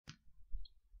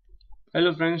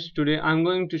Hello friends, today I'm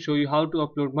going to show you how to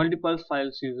upload multiple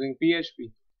files using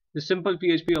PHP. The simple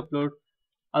PHP upload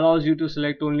allows you to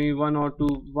select only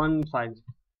one file,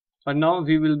 but now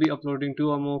we will be uploading two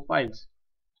or more files.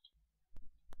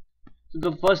 So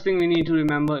the first thing we need to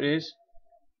remember is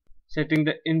setting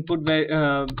the input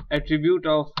attribute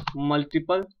of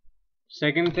multiple.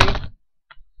 Second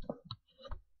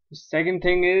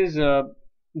thing is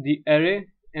the array,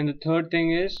 and the third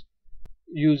thing is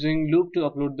using loop to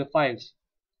upload the files.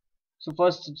 So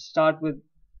first start with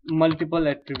multiple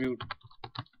attribute.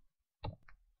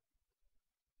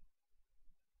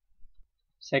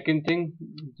 Second thing,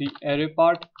 the array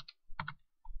part,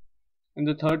 and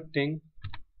the third thing,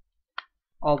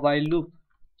 a while loop.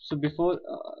 So before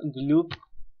the loop,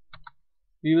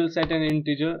 we will set an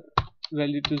integer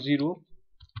value to 0,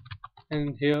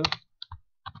 and here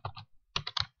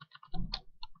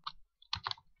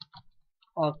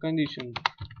our condition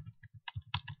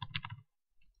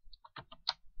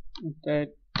that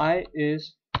I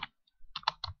is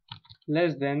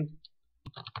less than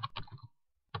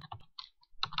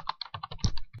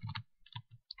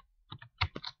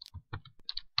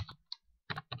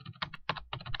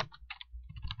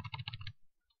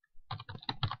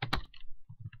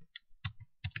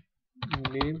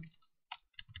name.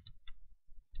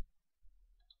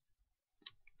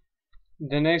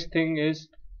 The next thing is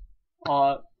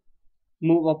our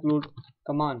move upload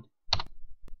command.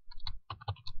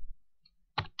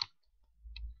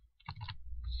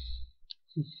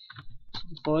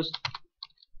 First,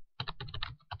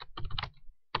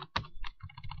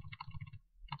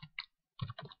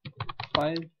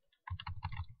 file,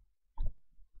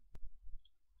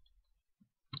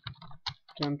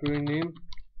 temporary name,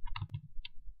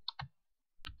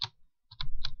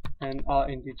 and our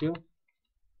integer,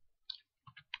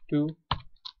 2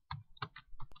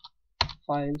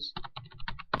 files,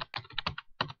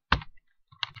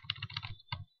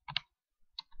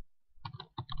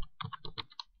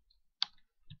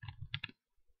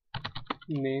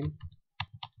 name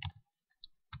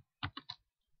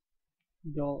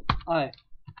dot I,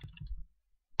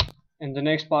 and the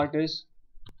next part is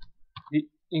the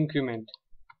increment.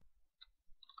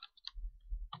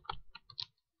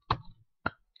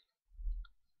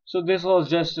 So this was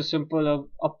just a simple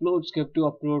upload script to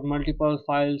upload multiple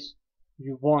files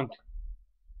you want.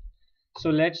 So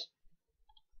let's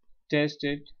test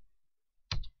it,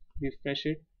 refresh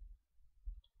it.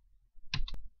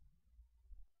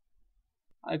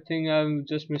 I think I'm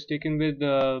just mistaken with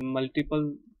the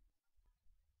multiple,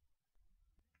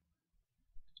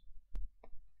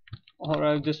 or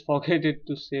I've just forget it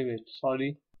to save it,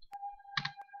 sorry.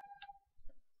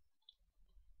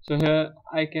 So here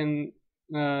I can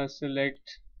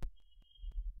select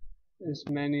as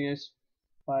many as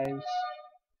files,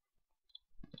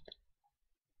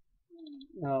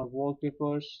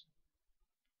 wallpapers,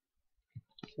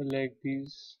 select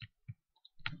these.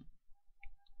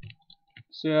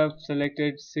 So I have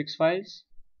selected 6 files.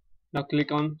 Now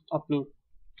click on upload.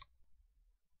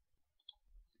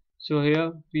 So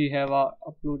here we have our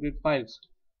uploaded files.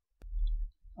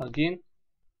 Again,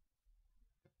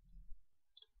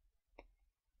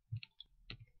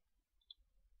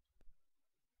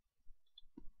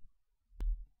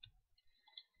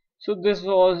 so this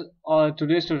was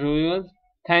today's tutorial.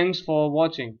 Thanks for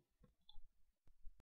watching.